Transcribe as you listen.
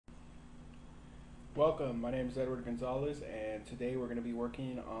Welcome, my name is Edward Gonzalez, and today we're going to be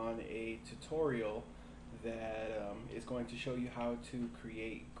working on a tutorial that is going to show you how to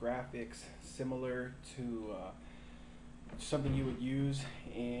create graphics similar to something you would use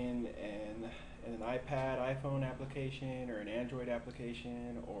in an iPad, iPhone application, or an Android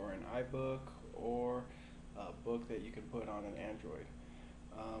application, or an iBook, or a book that you can put on an Android.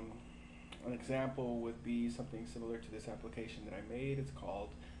 Um, an example would be something similar to this application that I made. It's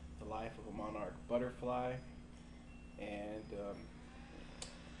called The Life of a Monarch Butterfly, and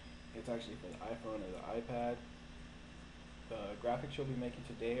it's actually for the iPhone or the iPad. The graphics you'll be making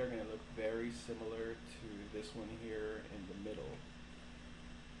today are going to look very similar to this one here in the middle.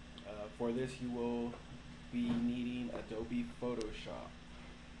 For this, you will be needing Adobe Photoshop.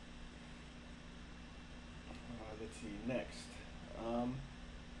 Let's see, next. Um,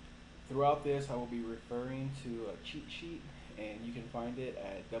 Throughout this, I will be referring to a cheat sheet, and you can find it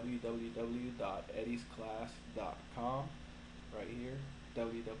at www.eddiesclass.com, right here,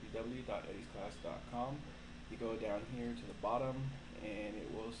 www.eddiesclass.com. You go down here to the bottom, and it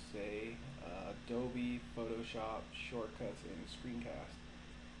will say Adobe Photoshop Shortcuts and Screencast.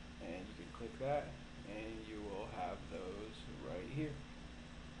 And you can click that, and you will have those right here.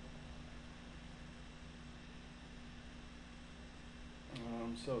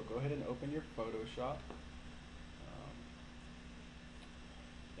 So go ahead and open your Photoshop,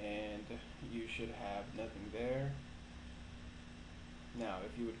 and you should have nothing there. Now,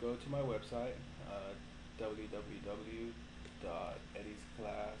 if you would go to my website,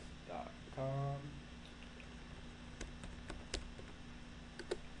 www.eddiesclass.com,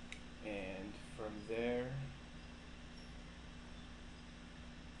 and from there,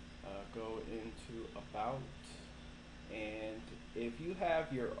 go into About. And if you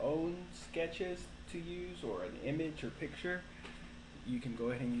have your own sketches to use, or an image or picture, you can go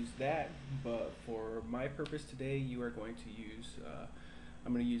ahead and use that. But for my purpose today, you are going to use,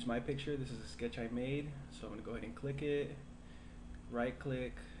 I'm going to use my picture. This is a sketch I made. So I'm going to go ahead and click it, right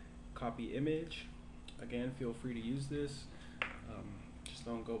click, copy image. Again, feel free to use this. Just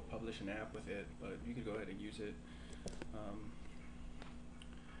don't go publish an app with it, but you can go ahead and use it.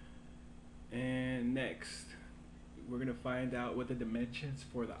 And next, we're going to find out what the dimensions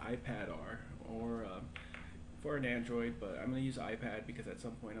for the iPad are, or for an Android, but I'm going to use iPad because at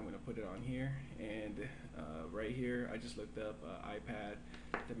some point I'm going to put it on here. And right here, I just looked up iPad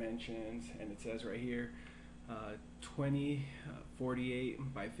dimensions, and it says right here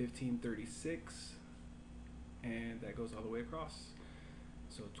 2048 by 1536, and that goes all the way across.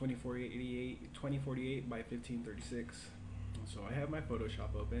 So 2048 by 1536. So I have my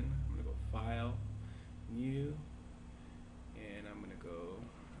Photoshop open. I'm going to go File, New, and I'm going to go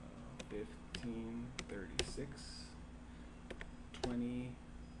 1536,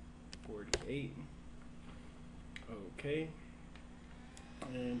 2048. Okay,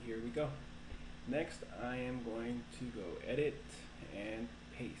 and here we go. Next, I am going to go Edit and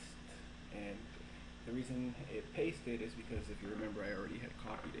Paste. And the reason it pasted is because, if you remember, I already had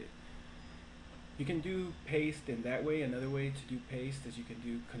copied it. You can do paste in that way. Another way to do paste is you can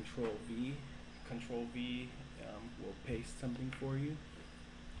do Control V. Control V will paste something for you.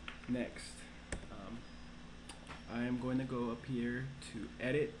 Next, I am going to go up here to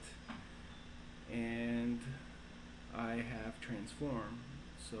Edit, and I have Transform.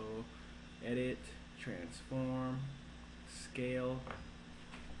 So Edit, Transform, Scale,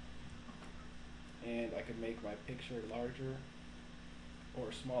 and I can make my picture larger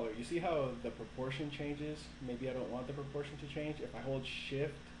or smaller. You see how the proportion changes? Maybe I don't want the proportion to change. If I hold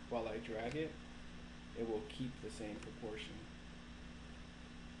Shift while I drag it, it will keep the same proportion.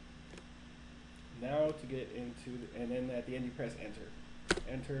 Now to get into, and then at the end you press Enter.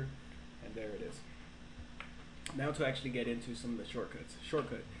 Enter, and there it is. Now to actually get into some of the shortcuts.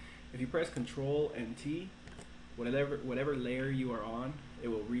 Shortcut. If you press Control and T, whatever layer you are on, it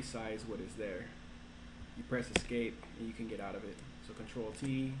will resize what is there. You press Escape, and you can get out of it. So Control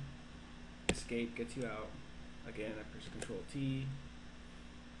T, Escape gets you out. Again, I press Control T,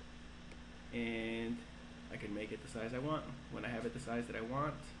 and I can make it the size I want. When I have it the size that I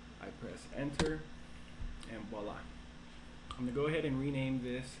want, I press Enter, and voila. I'm going to go ahead and rename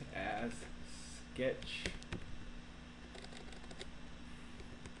this as Sketch.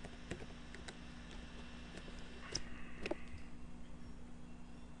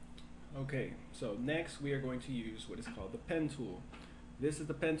 Okay, so next we are going to use what is called the pen tool. This is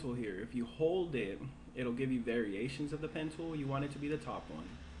the pen tool here. If you hold it, it'll give you variations of the pen tool. You want it to be the top one,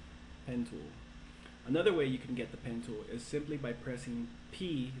 pen tool. Another way you can get the pen tool is simply by pressing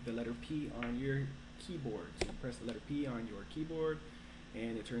P, the letter P on your keyboard. So you press the letter P on your keyboard,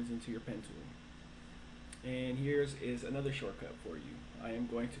 and it turns into your pen tool. And here's is another shortcut for you. I am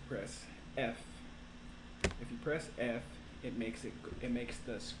going to press F. If you press F, it makes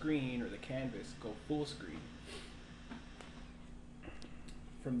the screen or the canvas go full screen.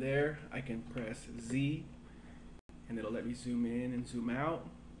 From there, I can press Z, and it'll let me zoom in and zoom out.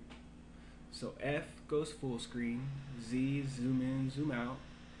 So F goes full screen, Z zoom in, zoom out,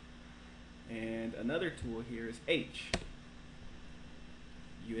 and another tool here is H.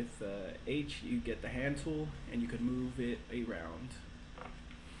 With H, you get the hand tool, and you can move it around.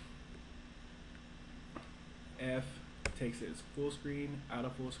 F takes it as full screen, out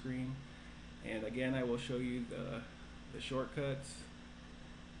of full screen, and again, I will show you the shortcuts.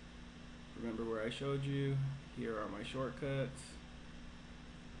 Remember where I showed you? Here are my shortcuts,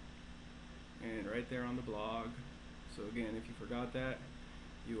 and right there on the blog. So again, if you forgot that,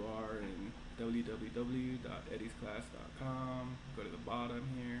 you are in www.eddiesclass.com. Go to the bottom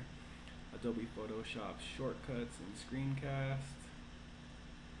here, Adobe Photoshop shortcuts and screencast,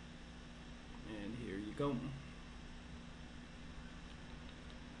 and here you go.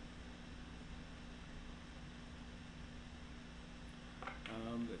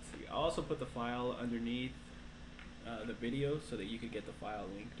 Let's see, I also put the file underneath the video so that you could get the file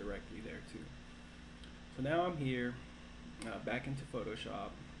link directly there too. So now I'm here, back into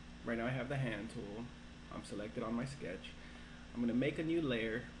Photoshop. Right now I have the hand tool. I'm selected on my sketch. I'm going to make a new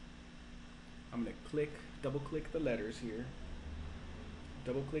layer. I'm going to double click the letters here.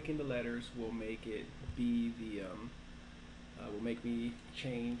 Double clicking the letters will make it be the, will make me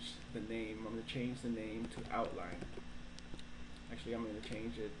change the name. I'm going to change the name to Outline. Actually, I'm going to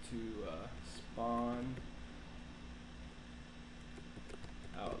change it to Spawn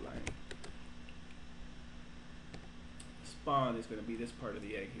Outline. Spawn is going to be this part of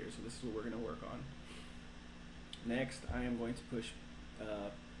the egg here, so this is what we're going to work on. Next, I am going to push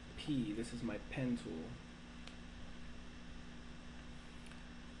P. This is my pen tool.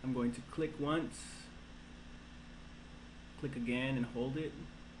 I'm going to click once, click again and hold it,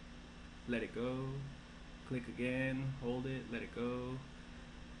 let it go, click again, hold it, let it go.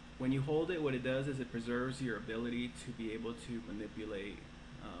 When you hold it, what it does is it preserves your ability to be able to manipulate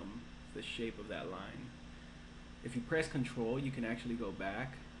the shape of that line. If you press Control, you can actually go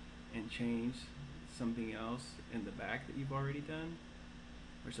back and change something else in the back that you've already done,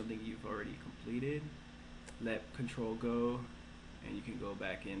 or something you've already completed. Let Control go, and you can go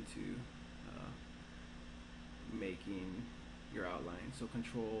back into making your outline. So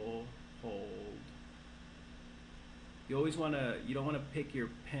Control, hold. You always want to, you don't want to pick your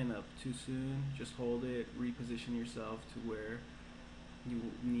pen up too soon. Just hold it, reposition yourself to where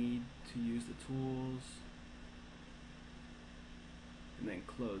you need to use the tools, and then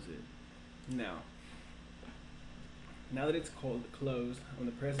close it. Now that it's closed, I'm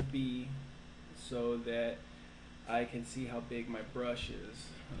going to press B so that I can see how big my brush is.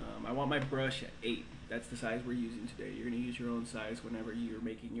 I want my brush at 8. That's the size we're using today. You're going to use your own size whenever you're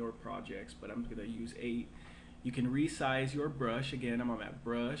making your projects, but I'm going to use 8. You can resize your brush. Again, I'm on that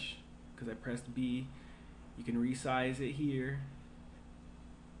brush because I pressed B. You can resize it here.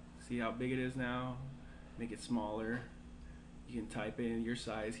 See how big it is now? Make it smaller. You can type in your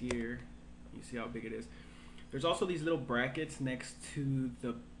size here. You see how big it is. There's also these little brackets next to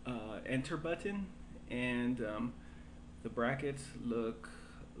the enter button, and the brackets look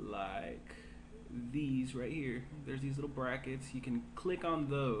like these right here. There's these little brackets. You can click on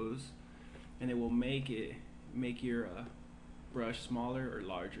those and it will make your brush smaller or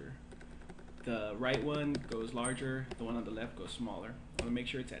larger. The right one goes larger, the one on the left goes smaller. I'm gonna make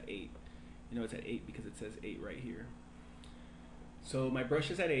sure it's at 8. You know it's at 8 because it says 8 right here. So my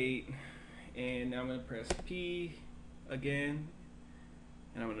brush is at 8, and now I'm gonna press P again,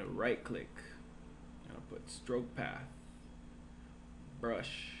 and I'm gonna right click. I'm gonna put stroke path,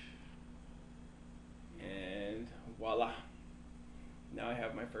 brush, and voila. Now I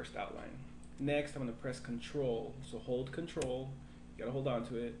have my first outline. Next, I'm gonna press Control. So hold Control, you gotta hold on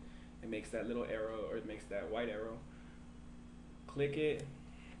to it. It makes that little arrow, or it makes that white arrow. Click it,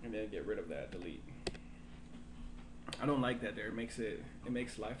 and then get rid of that, delete. I don't like that there. It makes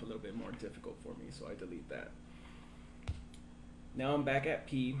life a little bit more difficult for me, so I delete that. Now I'm back at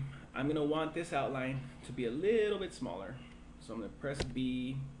P. I'm gonna want this outline to be a little bit smaller. So I'm gonna press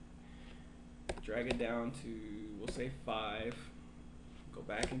B, drag it down to, we'll say 5, go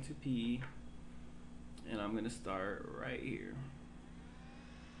back into P, and I'm gonna start right here.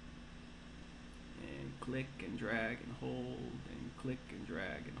 And click and drag and hold, and click and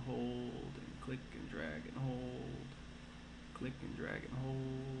drag and hold, and click and drag and hold, click and drag and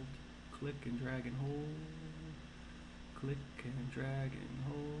hold, click and drag and hold, click and drag and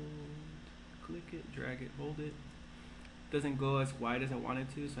hold, click click it, drag it, hold it. Doesn't go as wide as I want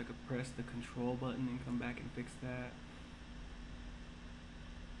it to, so I could press the control button and come back and fix that.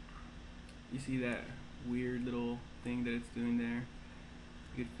 You see that weird little thing that it's doing there?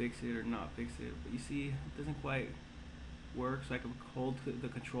 You could fix it or not fix it, but you see it doesn't quite work, so I could hold the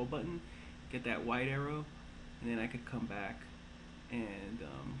control button, get that white arrow, and then I could come back and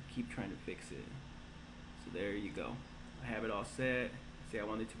keep trying to fix it. So there you go. I have it all set. Say I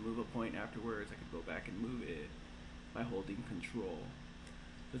wanted to move a point afterwards, I could go back and move it by holding control.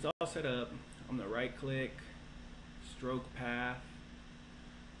 It's all set up. I'm gonna right click, stroke path.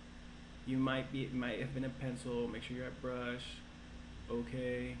 It might have been a pencil. Make sure you're at brush.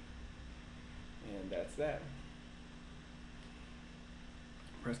 Okay, and that's that.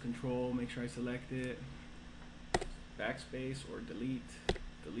 Press control, make sure I select it. Backspace or delete,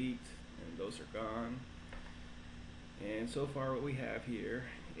 and those are gone. And so far what we have here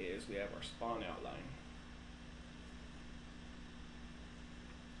is we have our spawn outline.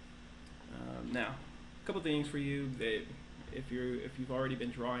 Now, a couple things for you that if you've already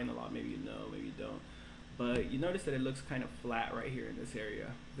been drawing a lot, maybe you know, maybe you don't. But you notice that it looks kind of flat right here in this area.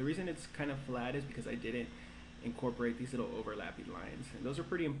 The reason it's kind of flat is because I didn't incorporate these little overlapping lines, and those are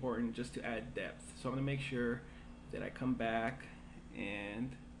pretty important just to add depth. So I'm going to make sure that I come back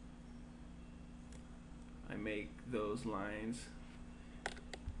and I make those lines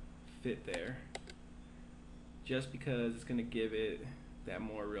fit there, just because it's going to give it that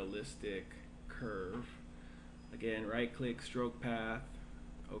more realistic curve. Again, right click, stroke path,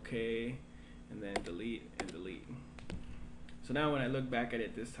 okay, and then delete and delete. So now when I look back at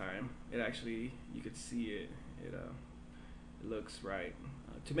it this time, it actually, you could see it, it looks right.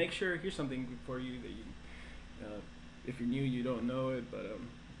 To make sure, here's something for you that you, if you're new, you don't know it, but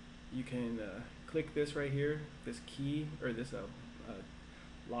you can click this right here, this key, or this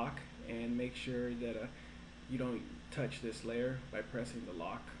lock, and make sure that you don't touch this layer by pressing the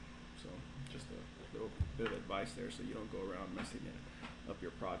lock. So just a little bit of advice there, so you don't go around messing up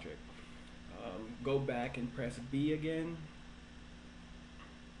your project. Go back and press B again,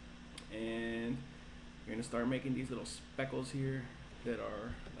 and you're gonna start making these little speckles here that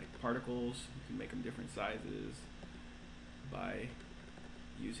are like particles. You can make them different sizes by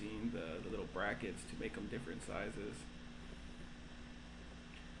using the little brackets to make them different sizes.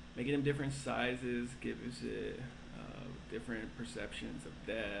 Making them different sizes gives it different perceptions of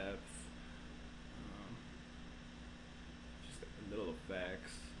depth, just little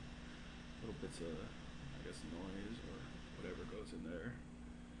effects, little bits of, I guess, noise or whatever goes in there.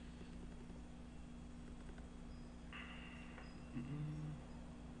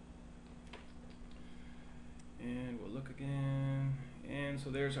 And we'll look again, and so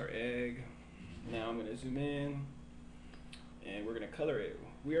there's our egg. Now I'm going to zoom in, and we're going to color it.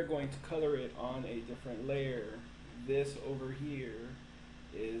 We are going to color it on a different layer. This over here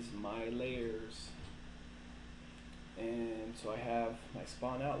is my layers. And so I have my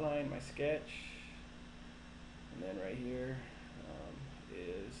spawn outline, my sketch, and then right here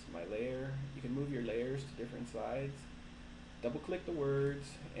is my layer. You can move your layers to different sides. Double click the words,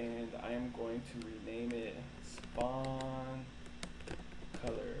 and I am going to rename it Spawn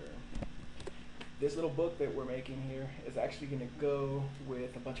Color. This little book that we're making here is actually going to go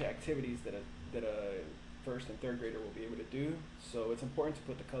with a bunch of activities that a first and third grader will be able to do. So it's important to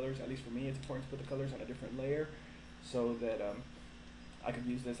put the colors, at least for me, it's important to put the colors on a different layer so that I could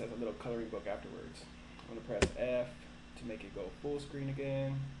use this as a little coloring book afterwards. I'm going to press F to make it go full screen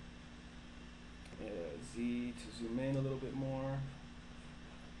again. Z to zoom in a little bit more.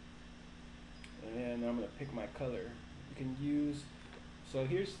 And I'm going to pick my color. You can use, so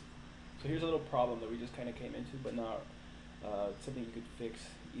here's a little problem that we just kind of came into, but not something you could fix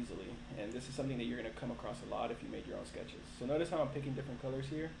easily. And this is something that you're going to come across a lot if you made your own sketches. So notice how I'm picking different colors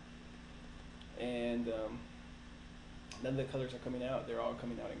here. And none of the colors are coming out. They're all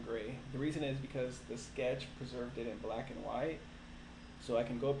coming out in gray. The reason is because the sketch preserved it in black and white. So I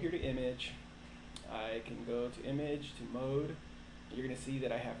can go up here to image. I can go to image, to mode. You're going to see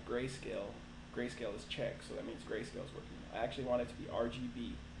that I have grayscale. Grayscale is checked, so that means grayscale is working. I actually want it to be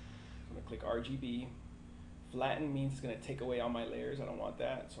RGB. I'm going to click RGB. Flatten means it's going to take away all my layers. I don't want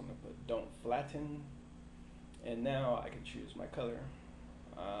that, so I'm going to put don't flatten. And now I can choose my color.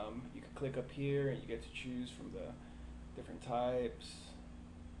 You can click up here and you get to choose from the different types.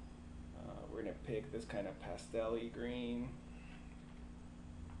 We're going to pick this kind of pastel-y green.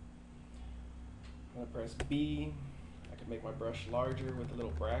 I'm going to press B. I can make my brush larger with the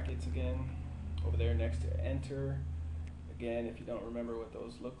little brackets again. Over there next to enter. Again, if you don't remember what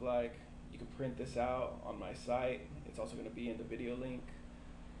those look like, you can print this out on my site. It's also going to be in the video link.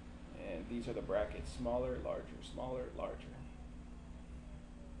 And these are the brackets: smaller, larger, smaller, larger.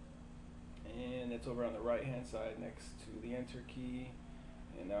 And it's over on the right hand side next to the enter key.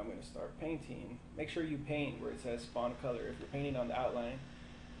 And now I'm going to start painting. Make sure you paint where it says spawn color. If you're painting on the outline,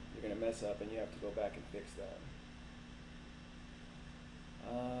 you're going to mess up and you have to go back and fix that.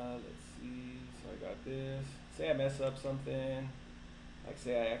 Let's see, so I got this. Say I mess up something, like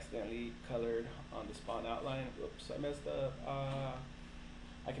say I accidentally colored on the spawn outline. Oops, I messed up.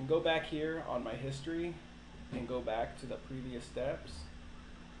 I can go back here on my history and go back to the previous steps,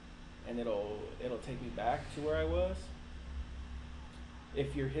 and it'll take me back to where I was.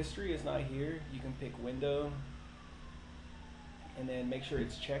 If your history is not here, you can pick window and then make sure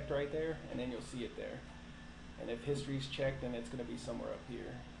it's checked right there, and then you'll see it there. And if history is checked, then it's going to be somewhere up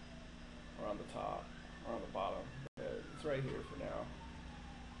here, or on the top, or on the bottom. But it's right here for now.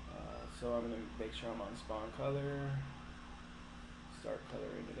 So I'm going to make sure I'm on spawn color, start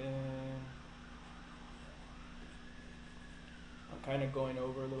coloring it in. I'm kind of going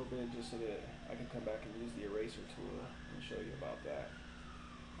over a little bit just so that I can come back and use the eraser tool and show you about that.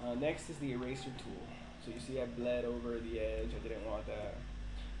 Next is the eraser tool. So you see I bled over the edge. I didn't want that.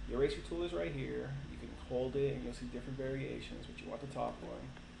 The eraser tool is right here. You can hold it and you'll see different variations, but you want the top one.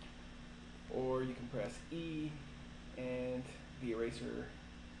 Or you can press E and the eraser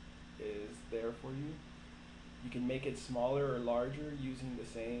is there for you. You can make it smaller or larger using the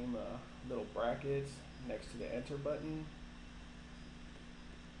same little brackets next to the enter button.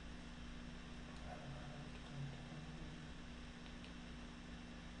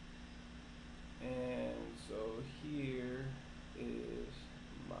 And so here is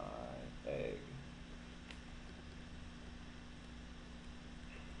my egg.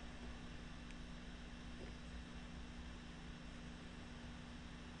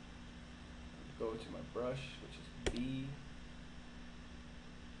 Go to my brush, which is B.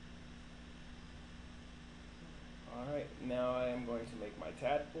 Alright, now I am going to make my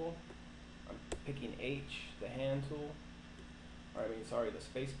tadpole. I'm picking H, the hand tool. Or the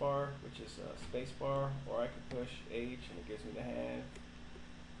space bar, which is space bar, or I could push H and it gives me the hand.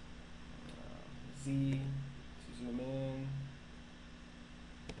 Z to zoom in,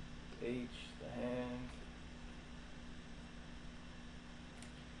 H, the hand.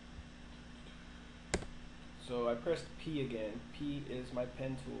 So I pressed P again. P is my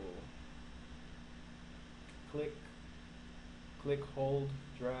pen tool. Click, click, hold,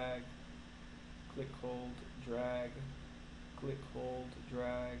 drag, click, hold, drag, click, hold,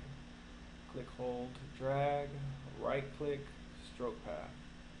 drag, click, hold, drag, right click, stroke path,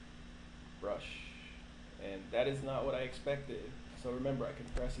 brush. And that is not what I expected. So remember, I can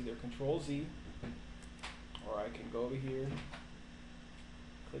press either Control Z, or I can go over here,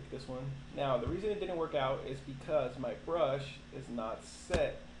 click this one. Now, the reason it didn't work out is because my brush is not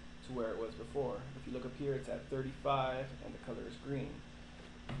set to where it was before. If you look up here, it's at 35 and the color is green.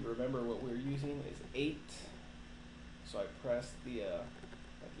 If you remember, what we're using is 8. So I press the that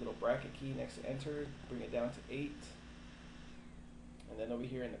little bracket key next to enter, bring it down to 8. And then over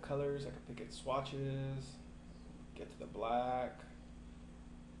here in the colors, I can pick it swatches, get to the black.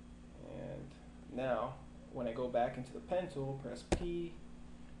 And now, when I go back into the pen tool, press P,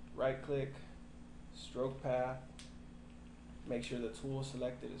 right click, stroke path, make sure the tool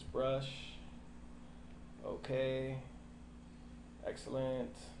selected is brush. Okay,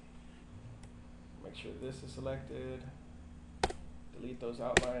 excellent. Make sure this is selected. Delete those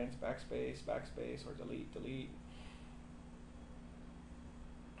outlines, backspace, backspace, or delete, delete.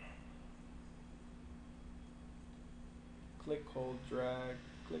 Click, hold, drag,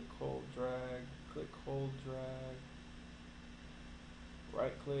 click, hold, drag, click, hold, drag.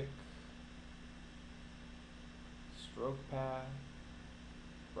 Right click, stroke path,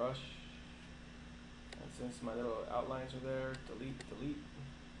 brush. And since my little outlines are there, delete, delete.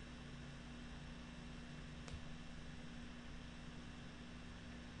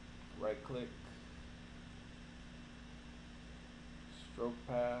 Right click, stroke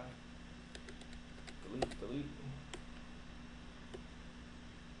path, delete, delete.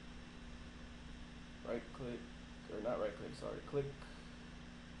 Right click, or not right click, sorry, click,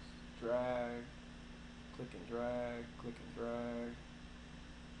 drag, click and drag, click and drag,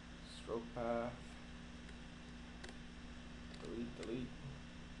 stroke path, delete, delete.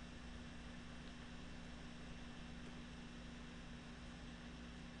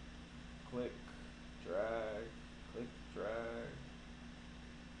 Click, drag, click, drag,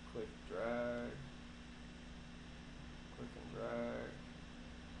 click, drag, click and drag,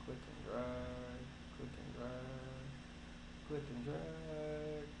 click and drag, click and drag, click and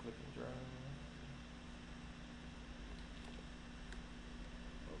drag, click and drag.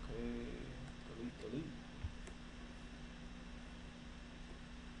 Okay.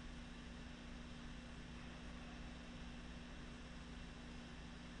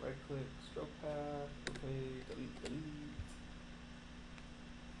 right click, stroke path, okay, delete, delete.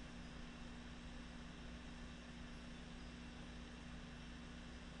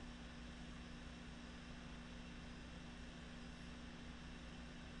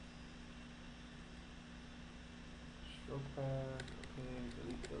 Stroke path, okay,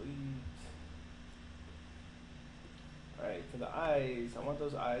 delete, delete. Alright, for the eyes, I want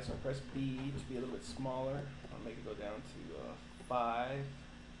those eyes, so I press B to be a little bit smaller. I'll make it go down to 5.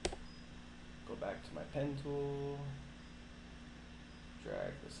 Go back to my pen tool,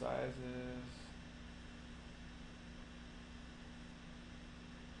 drag the sizes.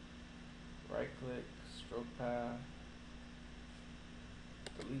 Right click, stroke path,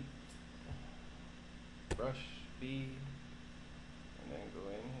 delete, brush B, and then go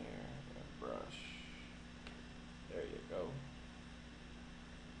in here and brush. There you go.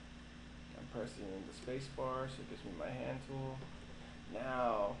 I'm pressing the space bar so it gives me my hand tool.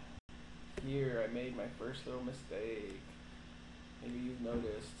 Now, here I made my first little mistake. Maybe you've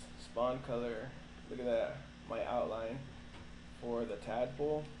noticed, spawn color, look at that, my outline for the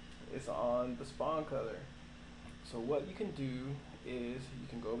tadpole is on the spawn color. So what you can do is you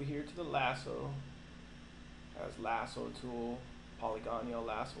can go over here to the lasso, has lasso tool, polygonal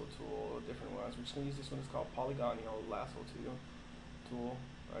lasso tool, different ones. We're just gonna use this one, it's called polygonal lasso tool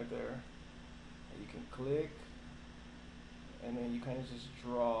right there. And you can click and then you kind of just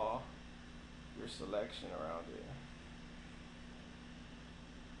draw your selection around it.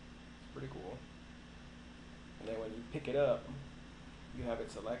 It's pretty cool. And then when you pick it up, you have it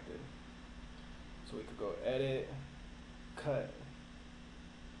selected. So we could go edit, cut,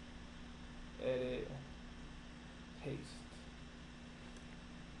 edit, paste.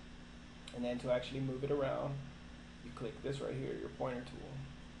 And then to actually move it around, you click this right here, your pointer tool.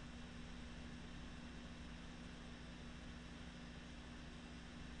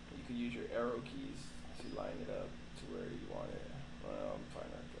 You could use your arrow keys to line it up to where you want it. Well, I'm fine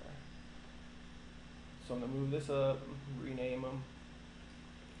right there. So I'm gonna move this up, rename them.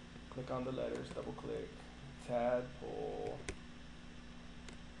 Click on the letters, double click, tadpole,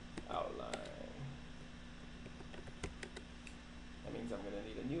 outline. That means I'm gonna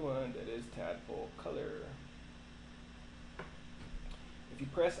need a new one that is tadpole color. If you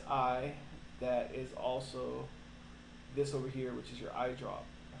press I, that is also this over here, which is your eyedrop.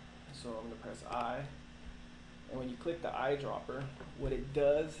 So I'm gonna press I, and when you click the eyedropper, what it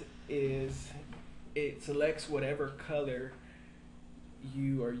does is it selects whatever color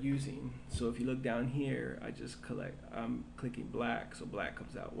you are using. So if you look down here, I'm clicking black, so black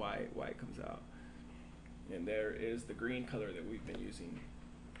comes out, white comes out. And there is the green color that we've been using.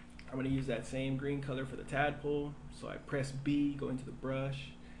 I'm gonna use that same green color for the tadpole. So I press B, go into the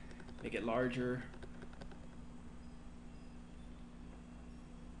brush, make it larger.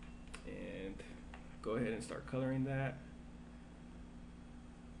 And go ahead and start coloring that.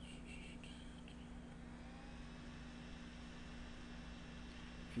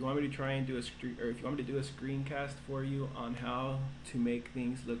 If you want me to try and do if you want me to do a screencast for you on how to make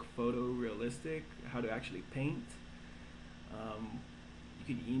things look photorealistic, how to actually paint,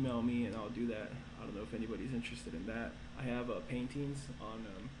 you can email me and I'll do that. I don't know if anybody's interested in that. I have paintings on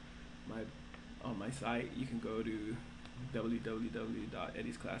my site. You can go to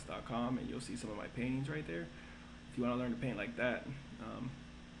www.eddiesclass.com and you'll see some of my paintings right there. If you want to learn to paint like that,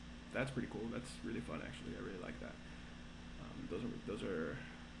 that's pretty cool. That's really fun actually. I really like that. Those are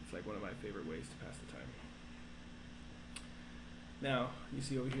it's like one of my favorite ways to pass the time. Now you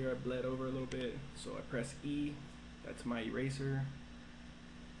see over here I bled over a little bit, so I press E. That's my eraser.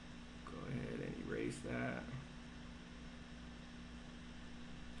 Go ahead and erase that.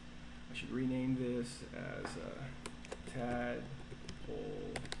 I should rename this as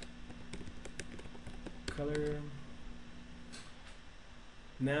tadpole color.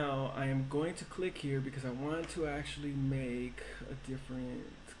 Now I am going to click here because I want to actually make a different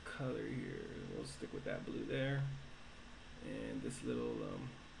color here. We'll stick with that blue there, and this little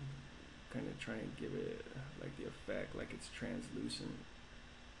kind of try and give it like the effect like it's translucent.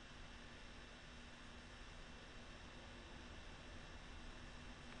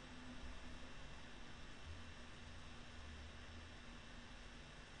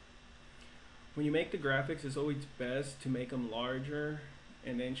 When you make the graphics, it's always best to make them larger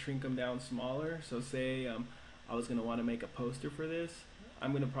and then shrink them down smaller. So say I was gonna want to make a poster for this,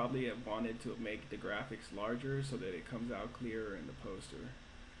 I'm gonna probably have wanted to make the graphics larger so that it comes out clearer in the poster.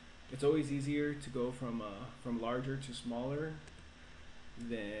 It's always easier to go from larger to smaller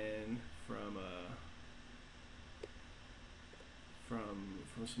than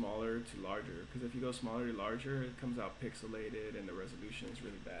from smaller to larger, because if you go smaller to larger, it comes out pixelated and the resolution is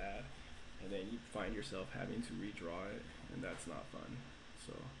really bad, and then you find yourself having to redraw it, and that's not fun.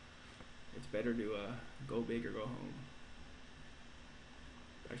 So it's better to go big or go home.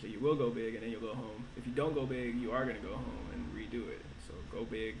 Actually, you will go big and then you'll go home. If you don't go big, you are going to go home and redo it. So go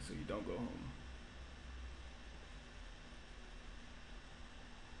big so you don't go home.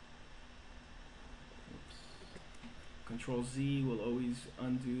 Oops. Control Z will always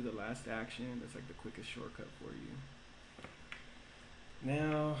undo the last action. That's like the quickest shortcut for you.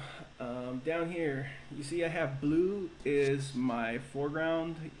 Now, down here, you see I have blue is my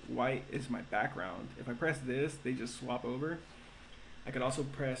foreground, white is my background. If I press this, they just swap over. I could also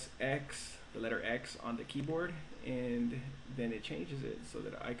press X, the letter X on the keyboard, and then it changes it so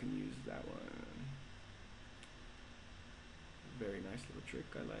that I can use that one. Very nice little trick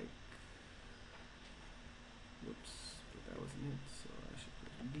I like. Whoops, but that wasn't it, so I should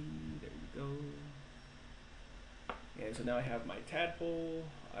put B, there you go. And so now I have my tadpole,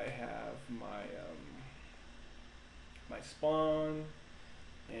 I have my, my spawn,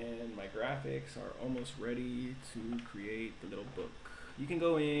 and my graphics are almost ready to create the little book. You can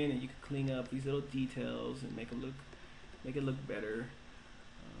go in and you can clean up these little details and make it look better.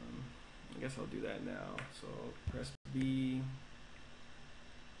 I guess I'll do that now. So press B.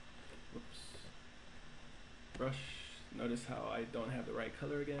 Whoops. Brush. Notice how I don't have the right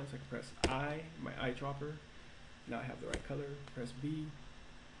color again. So I can press I, my eyedropper. Now I have the right color. Press B.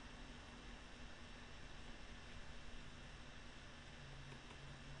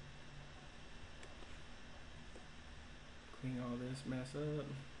 Clean all this mess up.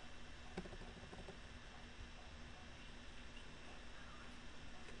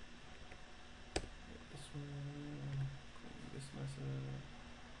 This one. Clean this mess up.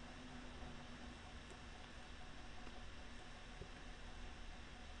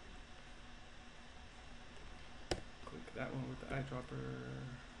 Click that one with the eyedropper.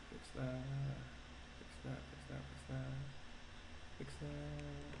 Fix that. Fix that. Fix that. Fix that. Fix that.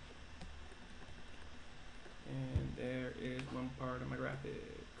 And there is one part of my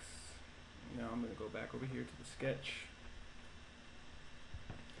graphics. Now I'm going to go back over here to the sketch.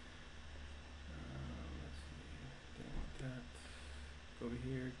 Let's see, didn't want that. Go over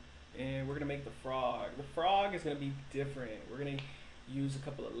here, and we're going to make the frog. The frog is going to be different. We're going to use a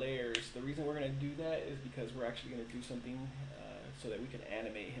couple of layers. The reason we're going to do that is because we're actually going to do something so that we can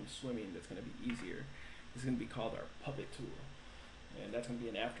animate him swimming that's going to be easier. This is going to be called our puppet tool, and that's going to be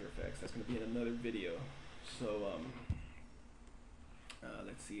in After Effects. That's going to be in another video. So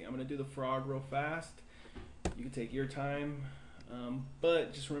let's see, I'm gonna do the frog real fast. You can take your time,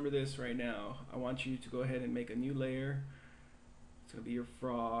 but just remember this right now. I want you to go ahead and make a new layer. It's gonna be your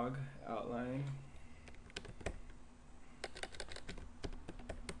frog outline.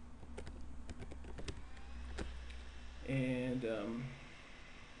 And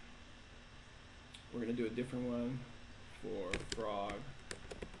we're gonna do a different one for frog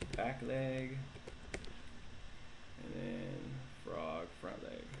back leg. And then frog front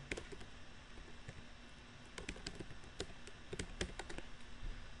leg.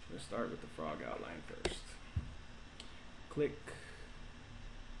 We're going to start with the frog outline first. Click,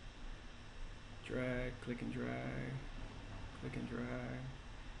 drag, click and drag, click and drag,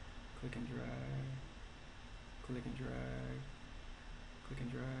 click and drag, click and drag, click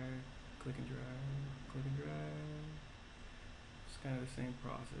and drag, click and drag, click and drag. It's kind of the same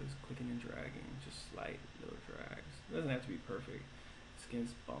process, clicking and dragging, just slight little drags. It doesn't have to be perfect.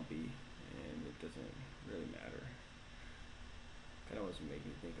 Skin's bumpy and it doesn't really matter. Kind of wants to make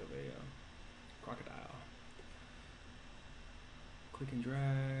me think of a crocodile. Click and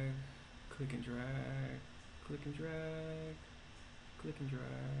drag, click and drag, click and drag, click and drag,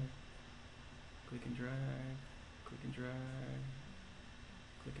 click and drag, click and drag,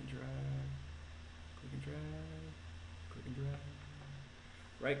 click and drag, click and drag, click and drag.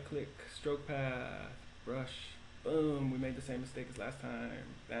 Right click, stroke path, brush, boom, we made the same mistake as last time.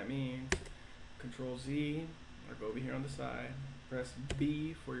 That means Control Z, or go over here on the side, press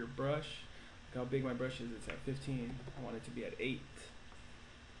B for your brush. Look how big my brush is, it's at 15. I want it to be at 8.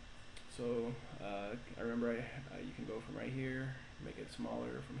 So I remember you can go from right here, make it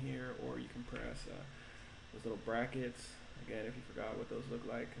smaller from here, or you can press those little brackets. Again, if you forgot what those look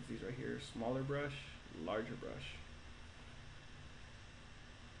like, because these right here, smaller brush, larger brush.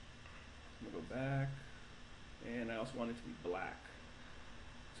 I'm gonna go back, and I also want it to be black.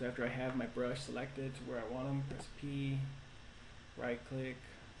 So after I have my brush selected to where I want them, press P, right click,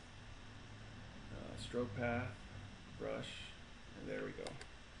 stroke path, brush, and there we go.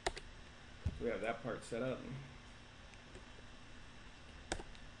 So we have that part set up.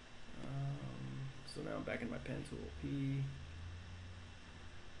 So now I'm back in my pen tool P.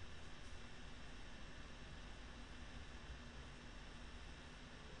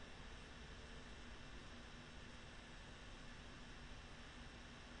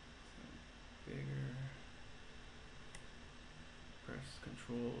 Bigger. Press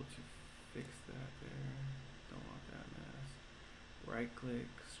Control to fix that there. Don't want that mess. Right click,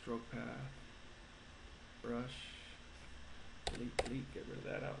 stroke path, brush, delete, delete, get rid of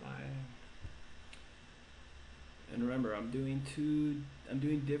that outline. And remember, I'm doing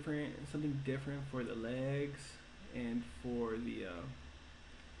something different for the legs and for the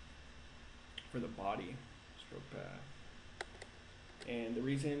body stroke path. And the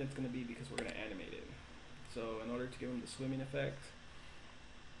reason it's going to be because we're going to animate it. So in order to give them the swimming effect,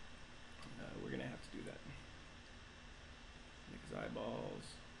 we're going to have to do that. Make his eyeballs.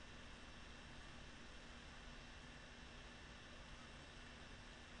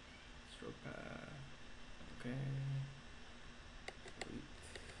 Stroke path. Okay. Delete.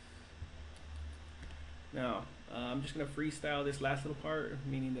 Now, I'm just going to freestyle this last little part,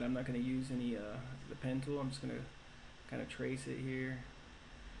 meaning that I'm not going to use any the pen tool. I'm just going to kind of trace it here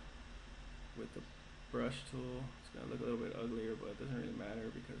with the brush tool. It's going to look a little bit uglier, but it doesn't really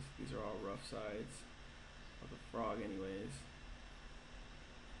matter because these are all rough sides of the frog anyways.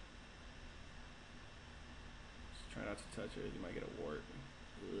 Just try not to touch it, you might get a wart.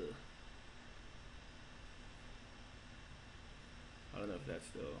 Ugh. I don't know if that's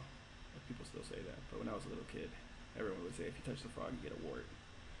still, if people still say that, but when I was a little kid, everyone would say if you touch the frog, you get a wart.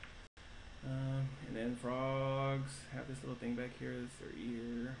 And then frogs have this little thing back here, that's their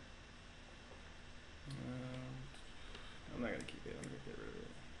ear. I'm not going to keep it, I'm going to get rid of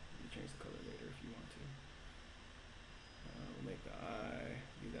it. You change the color later if you want to. We'll make the eye,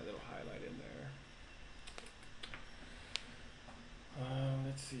 leave that little highlight in there.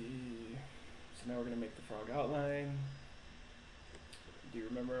 Let's see. So now we're going to make the frog outline. Do you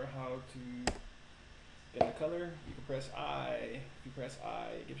remember how to get the color? You can press I. If you press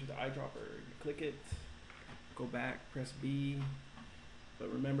I, it gives you the eyedropper. You click it, go back, press B.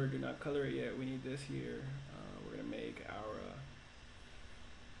 But remember, do not color it yet. We need this here. We're going to make our,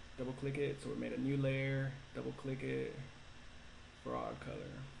 double click it. So we made a new layer, double click it, frog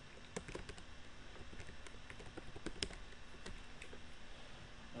color.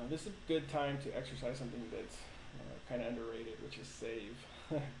 This is a good time to exercise something that's kind of underrated, which is save.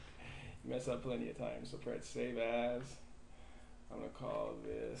 You mess up plenty of times, so press save as. I'm going to call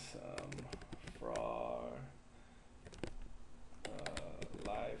this frog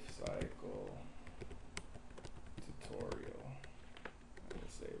life cycle tutorial. I'm going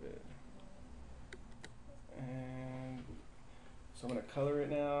to save it. And so I'm going to color it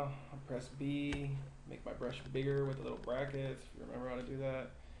now. I'll press B, make my brush bigger with the little brackets, if you remember how to do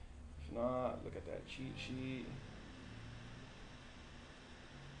that. If not, look at that cheat sheet.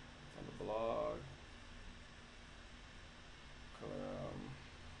 It's on the blog. Color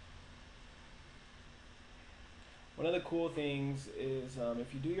One of the cool things is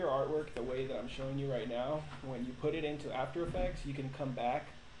if you do your artwork the way that I'm showing you right now, when you put it into After Effects, you can come back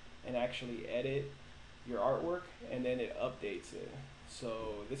and actually edit your artwork, and then it updates it.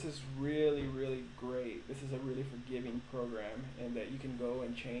 So this is really, really great. This is a really forgiving program, and that you can go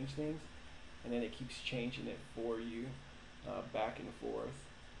and change things, and then it keeps changing it for you back and forth.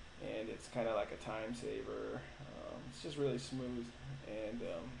 And it's kind of like a time saver. It's just really smooth, and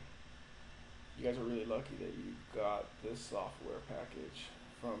you guys are really lucky that you got this software package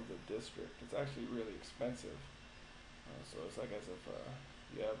from the district. It's actually really expensive. So it's like as if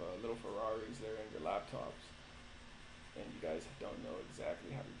you have little Ferraris there in your laptops, and you guys don't know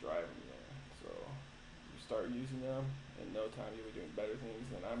exactly how to drive them yet. So you start using them, in no time you'll be doing better things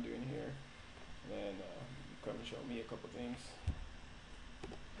than I'm doing here. And then you come and show me a couple things,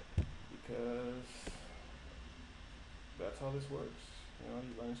 because that's how this works. You know,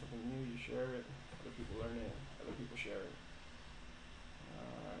 you learn something new, you share it, other people learn it, other people share it.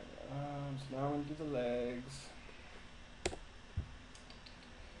 Alright, so now I'm going to do the legs.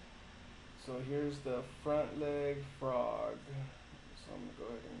 So here's the front leg frog. So I'm going to go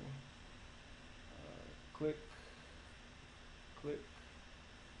ahead and click, click,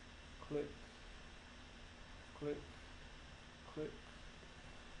 click, click, click.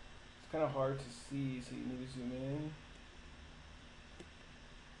 It's kind of hard to see, so you need to zoom in.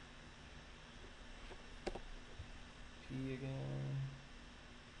 P again.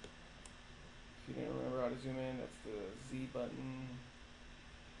 If you didn't remember how to zoom in, that's the Z button.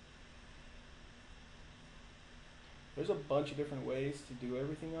 There's a bunch of different ways to do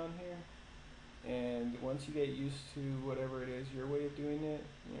everything on here, and once you get used to whatever it is, your way of doing it,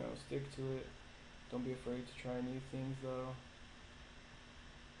 you know, stick to it. Don't be afraid to try new things though.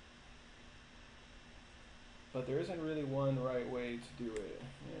 But there isn't really one right way to do it.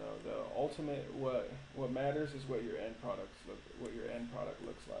 You know, the ultimate what matters is what your end product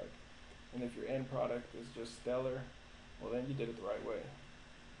looks like. And if your end product is just stellar, well then you did it the right way.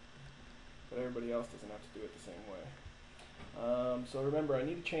 But everybody else doesn't have to do it the same way. So remember, I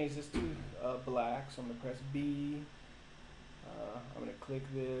need to change this to black. So I'm gonna press B. I'm gonna click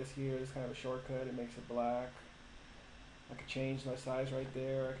this here. It's kind of a shortcut. It makes it black. I could change my size right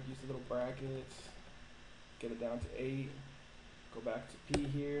there. I could use the little brackets. Get it down to 8. Go back to P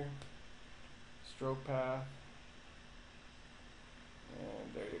here. Stroke path.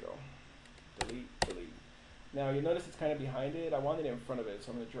 And there you go. Delete, delete. Now you'll notice it's kind of behind it. I want it in front of it,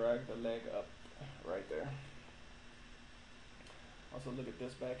 so I'm going to drag the leg up right there. Also look at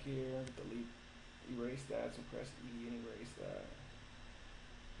this back here. Delete, erase that. So press E and erase that.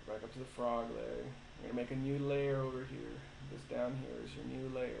 Go back up to the frog leg. I'm going to make a new layer over here. This down here is your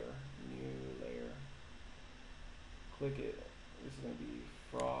new layer. New layer. Click it. This is going to be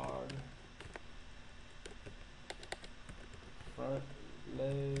frog, front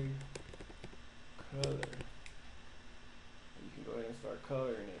leg, color. You can go ahead and start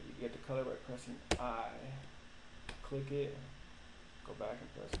coloring it. You get the color by pressing I. Click it. Go back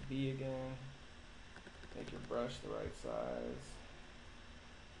and press B again. Make your brush the right size.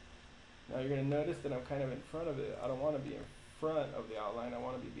 Now you're going to notice that I'm kind of in front of it. I don't want to be in front of the outline. I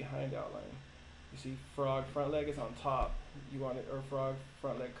want to be behind the outline. You see frog front leg is on top. You want it, or frog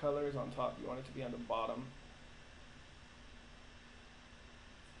front leg color is on top. You want it to be on the bottom.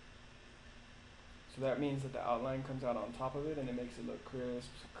 So that means that the outline comes out on top of it and it makes it look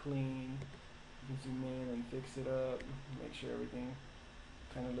crisp, clean. You can zoom in and fix it up, make sure everything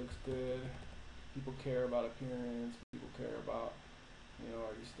kind of looks good. People care about appearance. People care about, you know,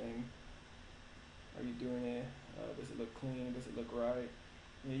 are you doing it? Does it look clean? Does it look right?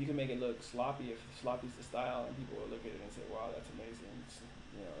 You know, you can make it look sloppy if sloppy's the style, and people will look at it and say, "Wow, that's amazing."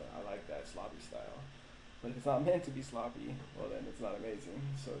 You know, I like that sloppy style. But if it's not meant to be sloppy, well, then it's not amazing.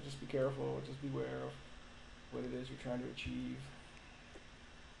 So just be careful. Just beware of what it is you're trying to achieve.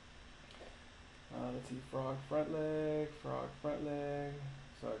 Let's see, frog front leg, frog front leg.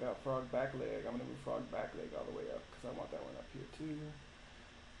 So I got frog back leg. I'm gonna move frog back leg all the way up because I want that one up here too.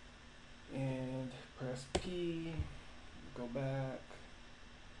 And press P. Go back.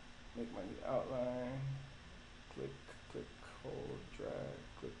 Make my new outline. Click, click, hold, drag,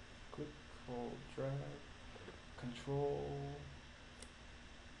 click, click, hold, drag. Control.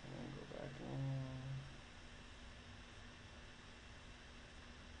 And then go back in.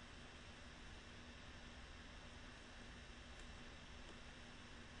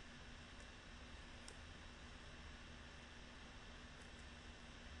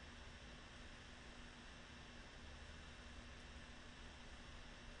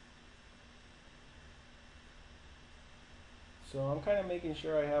 So I'm kind of making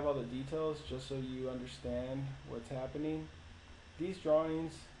sure I have all the details just so you understand what's happening. These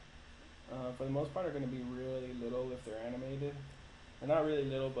drawings, for the most part, are going to be really little if they're animated. They're not really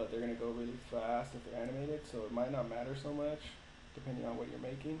little, but they're going to go really fast if they're animated, so it might not matter so much depending on what you're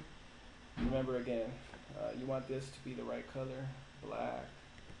making. Remember again, you want this to be the right color, black,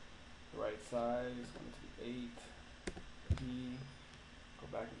 the right size, want it to be 8, P, go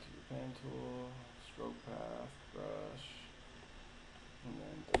back into your pen tool, stroke path, brush, and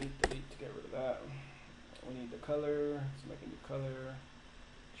then delete, delete to get rid of that. We need the color, let's make a new color,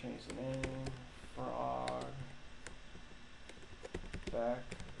 change the name, frog, back,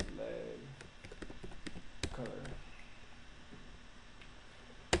 leg, color.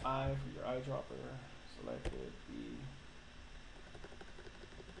 I for your eyedropper, selected, B.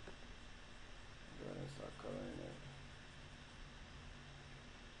 Go ahead and start coloring it.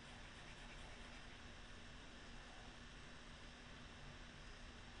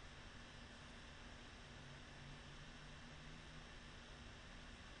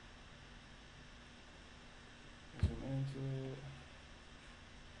 Zoom into it.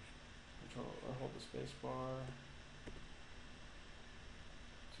 Control or hold the space bar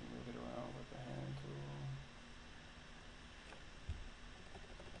to move it around with the hand tool.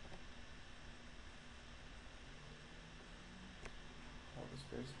 Hold the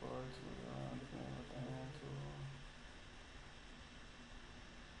space bar to move it around again with the hand tool.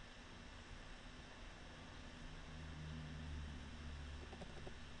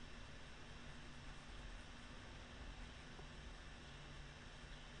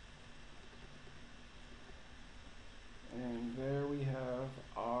 And there we have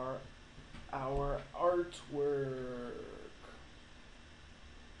our artwork.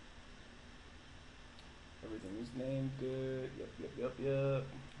 name good. Yep.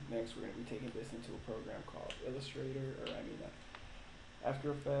 Next, we're going to be taking this into a program called Illustrator,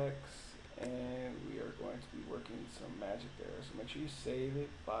 After Effects, and we are going to be working some magic there. So make sure you save it,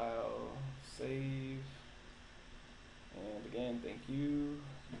 file, save, and again, thank you.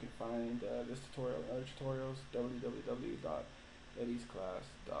 You can find this tutorial and other tutorials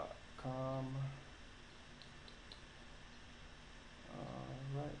www.eddiesclass.com.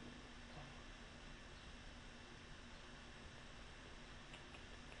 Alright.